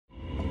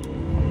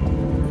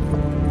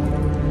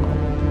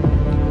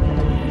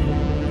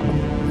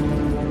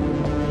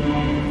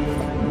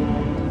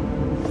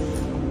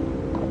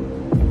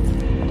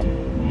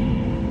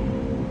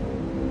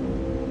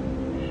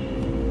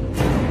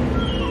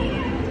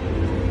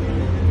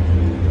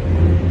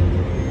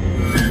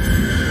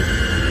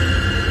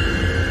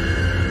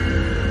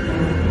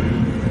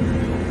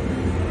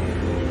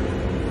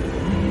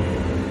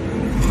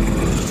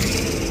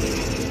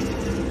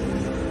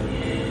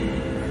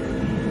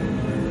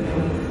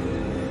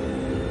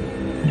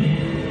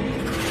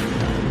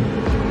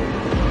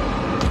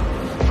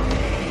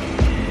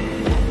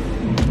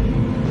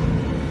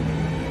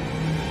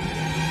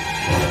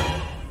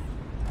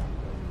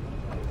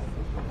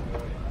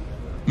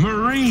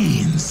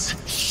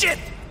shit!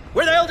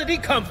 Where the hell did he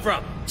come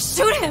from?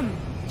 Shoot him!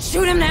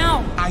 Shoot him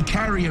now! I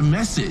carry a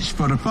message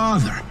for the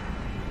father.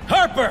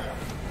 Harper!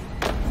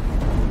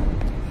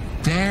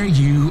 There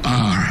you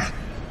are,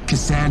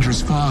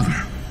 Cassandra's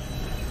father.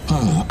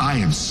 Oh, I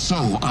am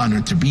so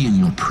honored to be in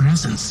your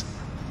presence.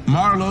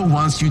 Marlowe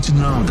wants you to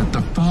know that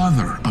the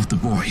father of the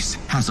voice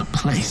has a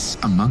place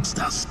amongst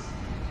us.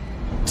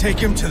 Take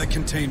him to the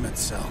containment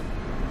cell.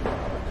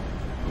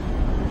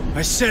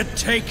 I said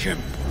take him.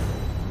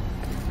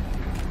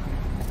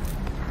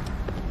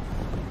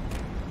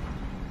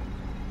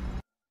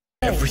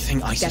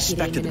 Everything I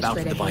suspected about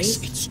the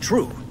device, it's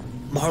true.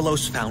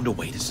 Marlowe's found a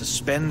way to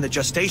suspend the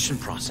gestation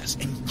process,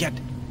 and yet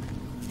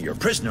your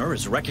prisoner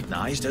is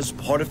recognized as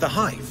part of the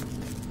hive.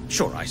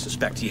 Sure, I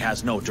suspect he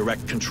has no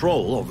direct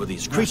control over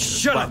these creatures,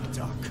 Shut up,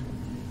 Doc.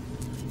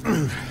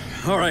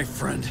 All right,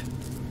 friend.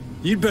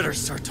 You'd better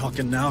start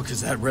talking now,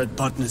 because that red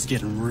button is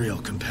getting real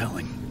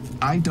compelling.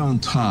 I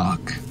don't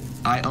talk.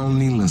 I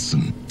only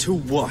listen. To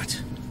what?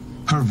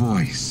 Her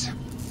voice.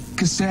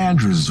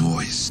 Cassandra's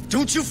voice.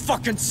 Don't you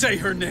fucking say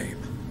her name!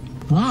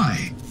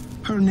 Why?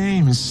 Her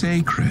name is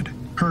sacred.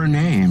 Her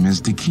name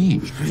is the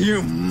key.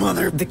 You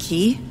mother... The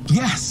key?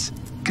 Yes.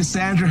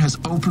 Cassandra has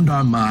opened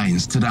our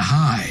minds to the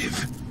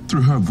hive.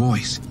 Through her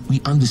voice,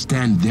 we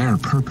understand their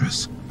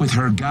purpose. With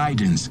her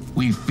guidance,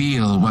 we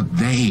feel what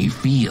they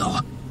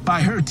feel.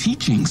 By her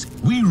teachings,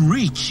 we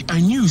reach a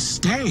new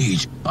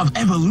stage of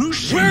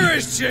evolution. Where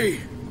is she?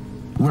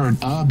 Where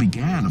it all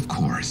began, of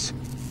course.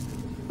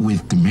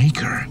 With the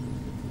Maker.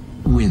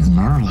 With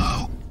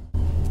Marlowe.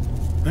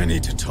 I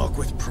need to talk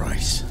with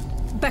Price.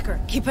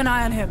 Becker, keep an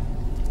eye on him.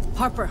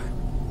 Harper,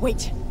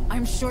 wait.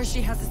 I'm sure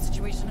she has the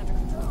situation under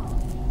control.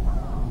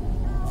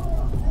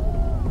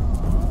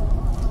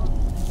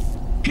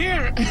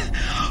 Here!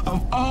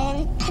 Of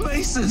all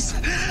places!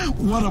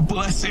 What a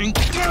blessing!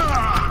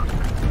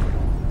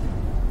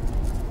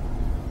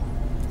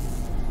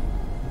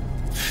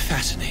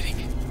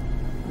 Fascinating.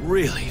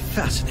 Really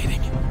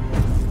fascinating.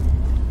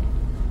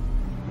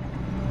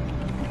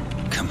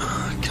 Come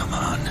on, come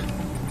on.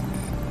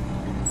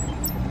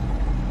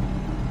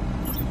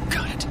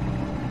 Got it.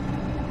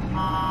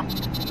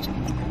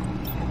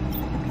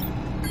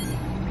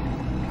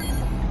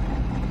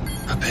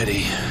 A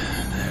pity.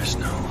 There's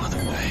no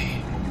other way.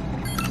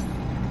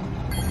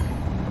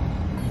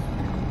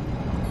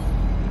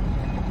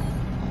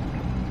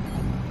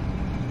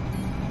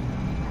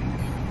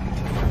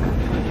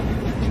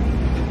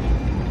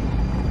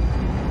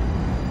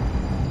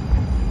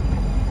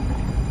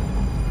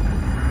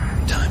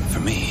 Time for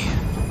me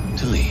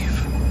to leave.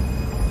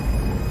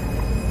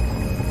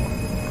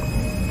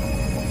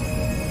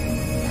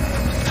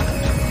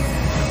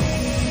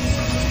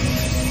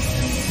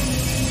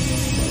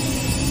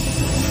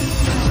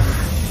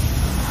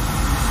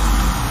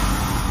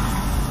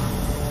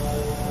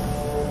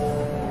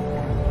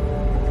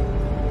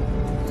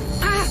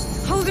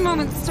 Hold a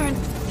moment, Stern.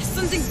 There's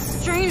something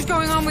strange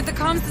going on with the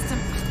comm system.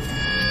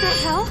 What the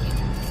hell?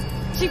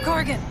 Chief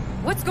Corrigan,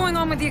 what's going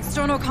on with the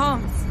external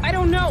comms? I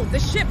don't know. The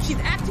ship, she's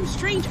acting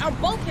strange. Our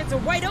bulkheads are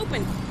wide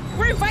open.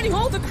 We're inviting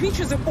all the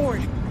creatures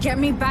aboard. Get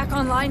me back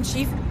online,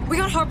 Chief. We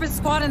got Harper's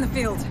squad in the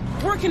field.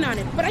 Working on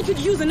it, but I could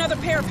use another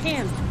pair of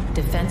hands.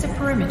 Defensive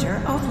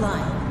perimeter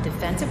offline.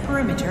 Defensive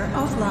perimeter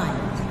offline.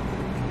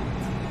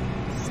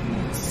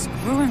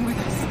 Screwing with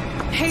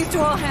us. Haze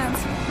to all hands.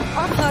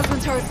 Our plasma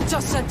turrets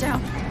just shut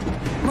down.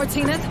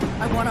 Martinez,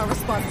 I want our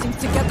response teams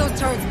to get those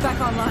turrets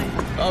back online.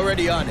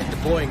 Already on it.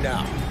 Deploying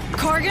now.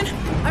 Corrigan,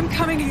 I'm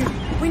coming to you.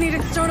 We need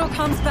external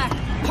comms back.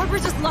 Harper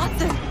just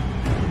lost it.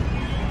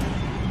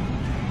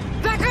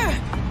 Becker!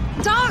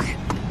 Doc!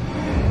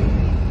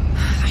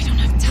 I don't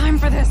have time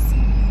for this.